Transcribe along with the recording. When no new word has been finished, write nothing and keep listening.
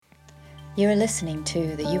You are listening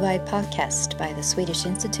to the UI podcast by the Swedish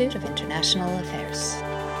Institute of International Affairs.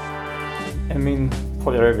 Emin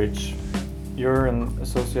Poljarevic, you're an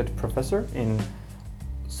associate professor in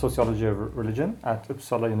Sociology of Religion at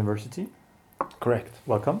Uppsala University. Correct.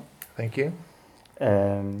 Welcome. Thank you.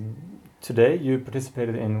 Today you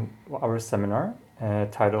participated in our seminar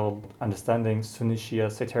titled Understanding Sunni Shia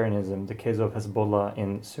Sectarianism, the Case of Hezbollah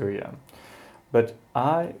in Syria. But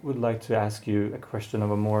I would like to ask you a question of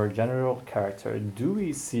a more general character. Do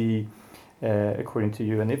we see, according to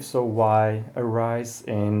you, and if so, why, a rise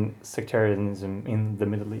in sectarianism in the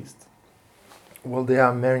Middle East? Well, there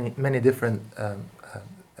are many different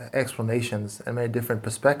explanations and many different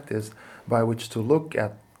perspectives by which to look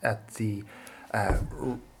at the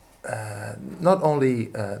not only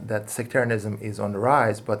that sectarianism is on the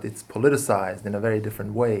rise, but it's politicized in a very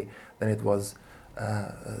different way than it was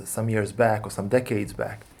some years back or some decades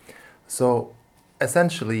back. So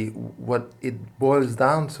essentially what it boils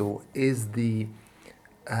down to is the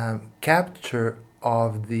capture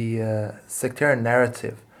of the sectarian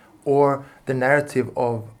narrative, or the narrative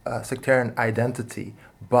of sectarian identity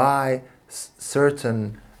by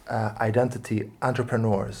certain identity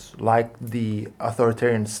entrepreneurs, like the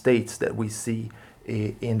authoritarian states that we see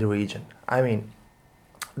in the region. I mean,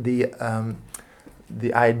 the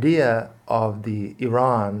idea of the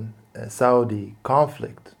Iran-Saudi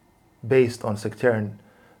conflict based on sectarian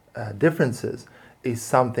differences is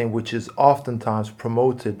something which is oftentimes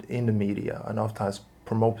promoted in the media and oftentimes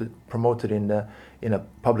promoted in a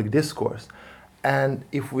public discourse. And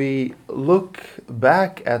if we look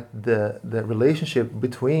back at the relationship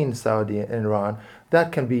between Saudi and Iran,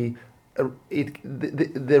 that can be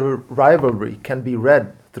the rivalry can be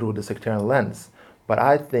read through the sectarian lens. But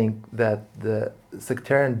I think that the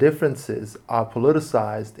sectarian differences are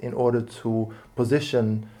politicized in order to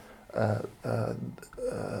position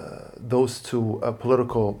those two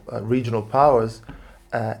political regional powers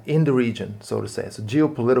in the region, so to say. So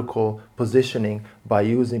geopolitical positioning by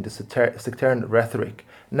using the sectarian rhetoric.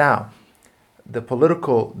 Now, the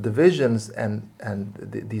political divisions and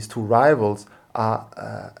these two rivals are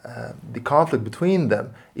the conflict between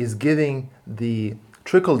them is giving the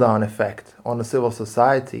trickle-down effect on the civil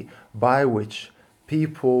society, by which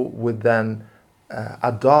people would then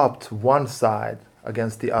adopt one side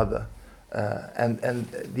against the other. And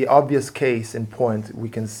the obvious case in point we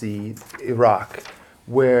can see Iraq,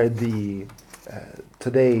 where the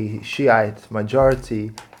today Shiite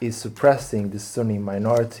majority is suppressing the Sunni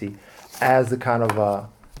minority as a kind of a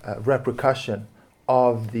repercussion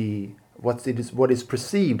of what is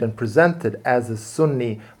perceived and presented as a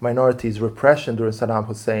Sunni minority's repression during Saddam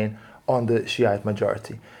Hussein on the Shiite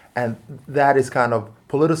majority. And that is kind of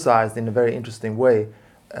politicized in a very interesting way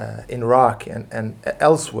in Iraq and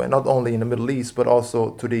elsewhere, not only in the Middle East, but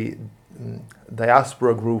also to the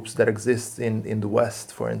diaspora groups that exist in the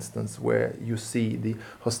West, for instance, where you see the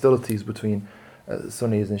hostilities between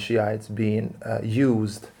Sunnis and Shiites being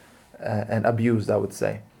used and abused, I would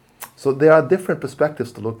say. So there are different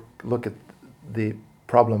perspectives to look at the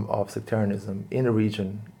problem of sectarianism in the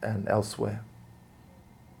region and elsewhere.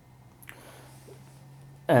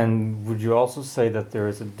 And would you also say that there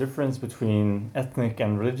is a difference between ethnic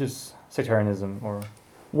and religious sectarianism, or?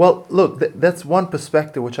 Well, look, that's one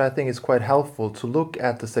perspective which I think is quite helpful, to look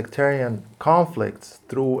at the sectarian conflicts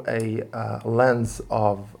through a lens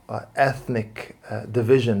of ethnic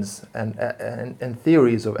divisions and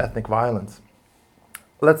theories of ethnic violence.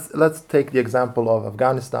 Let's take the example of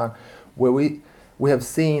Afghanistan, where we have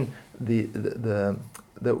seen the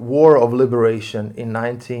war of liberation in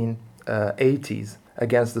 1980s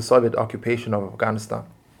against the Soviet occupation of Afghanistan.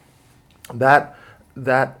 That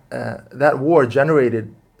war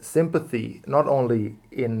generated sympathy not only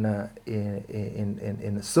in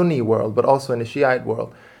the Sunni world but also in the Shiite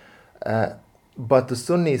world. But the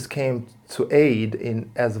Sunnis came to aid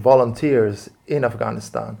as volunteers in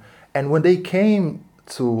Afghanistan, and when they came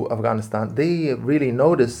to Afghanistan, they really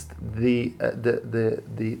noticed the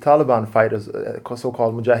Taliban fighters,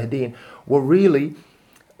 so-called Mujahideen, were really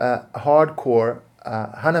hardcore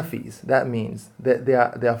Hanafis. That means that they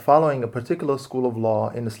are following a particular school of law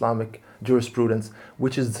in Islamic jurisprudence,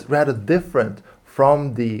 which is rather different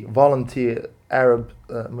from the volunteer Arab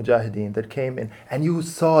Mujahideen that came in, and you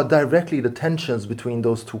saw directly the tensions between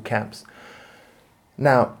those two camps.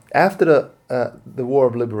 Now, after the war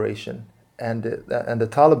of liberation and the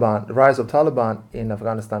Taliban, the rise of Taliban in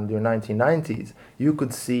Afghanistan during 1990s, you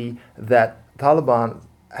could see that Taliban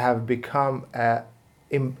have become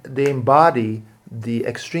they embody the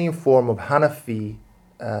extreme form of Hanafi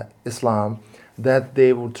Islam that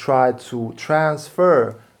they would try to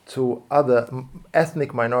transfer to other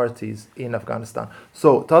ethnic minorities in Afghanistan.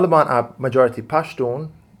 So Taliban are majority Pashtun,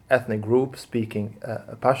 ethnic group speaking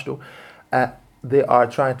Pashto. They are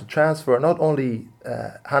trying to transfer not only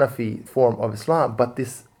Hanafi form of Islam, but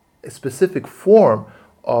this specific form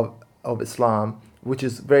of Islam, which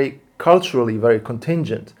is very culturally very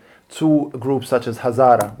contingent, to groups such as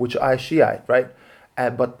Hazara, which are Shiite, right?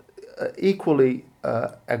 But equally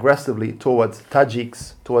aggressively towards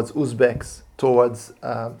Tajiks, towards Uzbeks, towards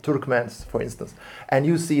Turkmens, for instance. And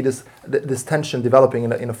you see this tension developing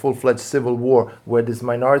in a full-fledged civil war where these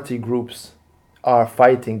minority groups are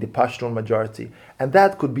fighting the Pashtun majority. And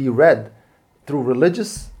that could be read through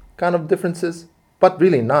religious kind of differences, but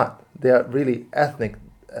really not. They are really ethnic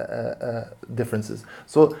differences.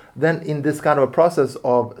 So then in this kind of a process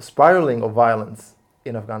of spiraling of violence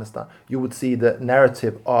in Afghanistan, you would see the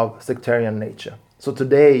narrative of sectarian nature. So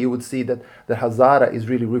today you would see that the Hazara is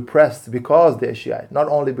really repressed because they're Shiite, not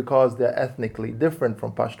only because they're ethnically different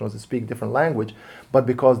from Pashtuns, they speak different language, but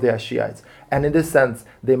because they are Shiites. And in this sense,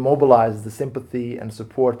 they mobilize the sympathy and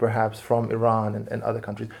support perhaps from Iran and other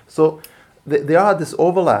countries. So there are these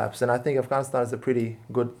overlaps, and I think Afghanistan is a pretty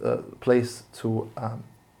good place to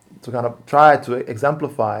kind of try to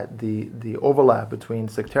exemplify the overlap between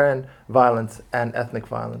sectarian violence and ethnic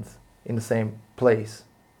violence in the same place.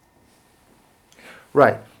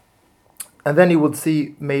 Right, and then you would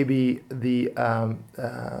see maybe the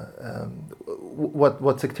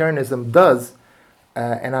what sectarianism does,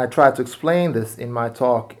 and I try to explain this in my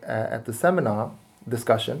talk at the seminar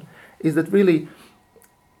discussion, is that really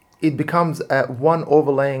it becomes one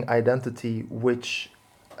overlaying identity which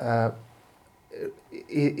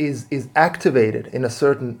is activated in a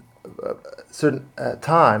certain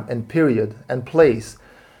time and period and place.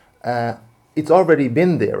 It's already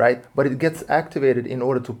been there, right? But it gets activated in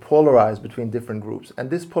order to polarize between different groups. And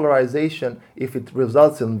this polarization, if it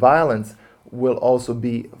results in violence, will also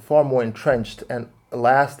be far more entrenched and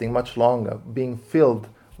lasting much longer, being filled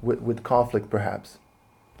with conflict perhaps,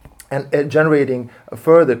 and generating a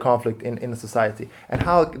further conflict in a society. And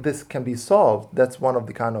how this can be solved, that's one of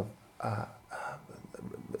the kind of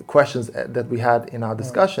questions that we had in our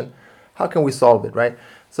discussion. How can we solve it, right?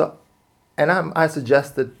 So, and I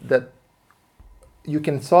suggested that you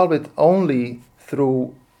can solve it only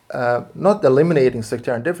through not eliminating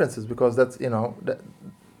sectarian differences, because that's, that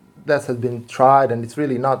has been tried and it's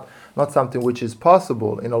really not something which is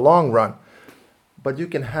possible in a long run. But you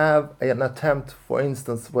can have an attempt, for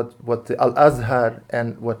instance, what the Al-Azhar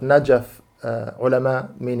and what Najaf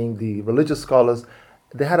ulama, meaning the religious scholars,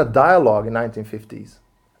 they had a dialogue in 1950s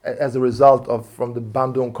as a result from the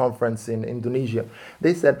Bandung conference in Indonesia.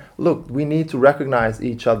 They said, look, we need to recognize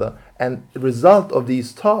each other. And the result of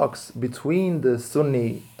these talks between the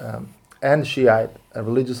Sunni and Shiite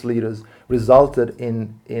religious leaders resulted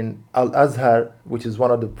in Al-Azhar, which is one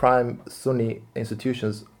of the prime Sunni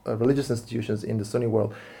institutions, religious institutions in the Sunni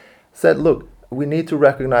world, said, look, we need to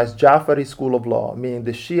recognize Jafari school of law, meaning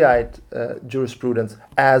the Shiite jurisprudence,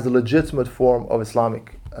 as a legitimate form of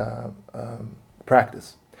Islamic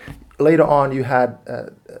practice. Later on, you had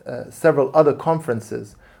several other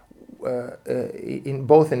conferences,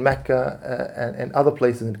 both in Mecca and other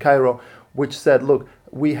places in Cairo, which said, look,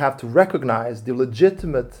 we have to recognize the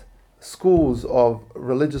legitimate schools of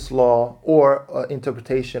religious law or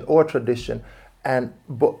interpretation or tradition. And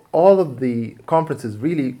all of the conferences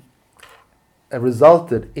really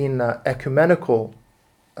resulted in ecumenical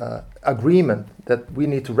agreement that we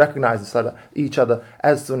need to recognize each other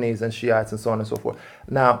as Sunnis and Shiites and so on and so forth.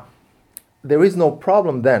 Now, there is no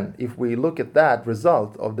problem then, if we look at that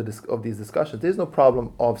result of these discussions, there's no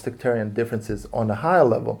problem of sectarian differences on a higher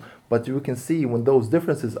level, but you can see when those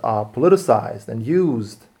differences are politicized and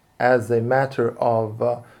used as a matter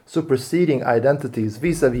of superseding identities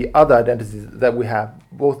vis-a-vis other identities that we have,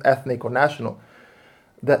 both ethnic or national,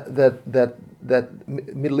 that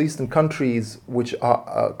Middle Eastern countries which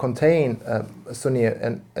contain Sunni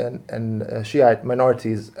and Shiite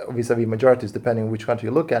minorities vis-a-vis majorities, depending on which country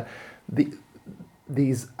you look at,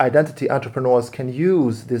 these identity entrepreneurs can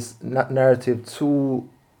use this narrative to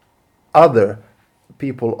other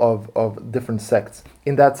people of different sects,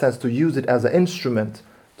 in that sense, to use it as an instrument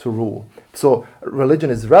to rule. So religion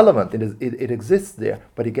is relevant, it exists there,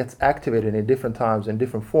 but it gets activated in different times in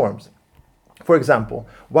different forms. For example,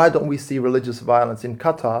 why don't we see religious violence in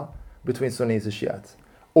Qatar between Sunnis and Shiites,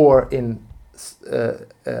 or in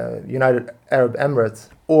United Arab Emirates,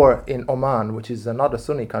 or in Oman, which is not a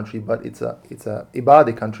Sunni country, but it's a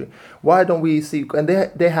Ibadi country? Why don't we see, and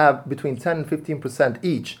they have between 10 and 15%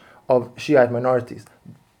 each of Shiite minorities.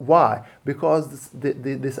 Why? Because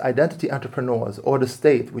this identity entrepreneurs or the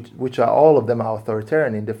state, which are all of them are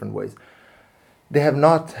authoritarian in different ways, they have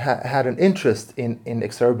not had an interest in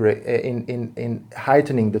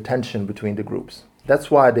heightening the tension between the groups. That's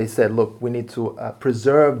why they said, look, we need to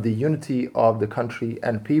preserve the unity of the country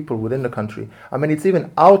and people within the country. I mean, it's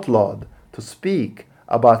even outlawed to speak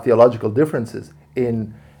about theological differences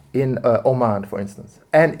in Oman, for instance,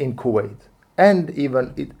 and in Kuwait. And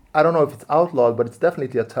even, I don't know if it's outlawed, but it's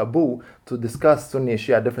definitely a taboo to discuss Sunni and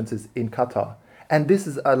Shia differences in Qatar. And this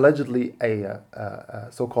is allegedly a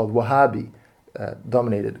so-called Wahhabi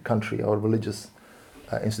dominated country or religious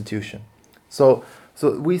institution. So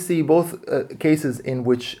we see both cases in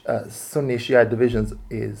which Sunni Shia divisions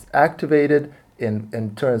is activated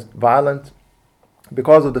and turns violent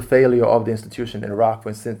because of the failure of the institution in Iraq, for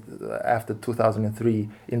instance, after 2003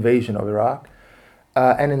 invasion of Iraq,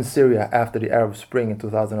 and in Syria after the Arab Spring in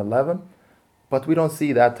 2011. But we don't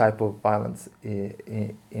see that type of violence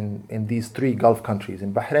in these three Gulf countries.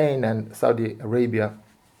 In Bahrain and Saudi Arabia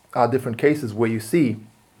are different cases where you see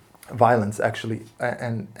violence actually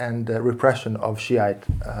and repression of Shiite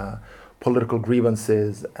political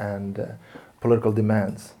grievances and political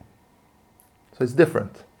demands. So it's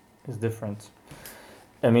different. It's different.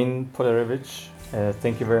 Emin Poljarevic,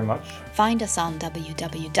 thank you very much. Find us on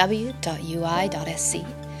www.ui.se.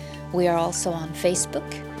 We are also on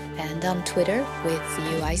Facebook and on Twitter with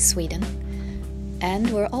UI Sweden. And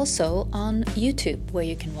we're also on YouTube, where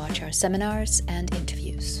you can watch our seminars and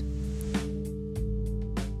interviews.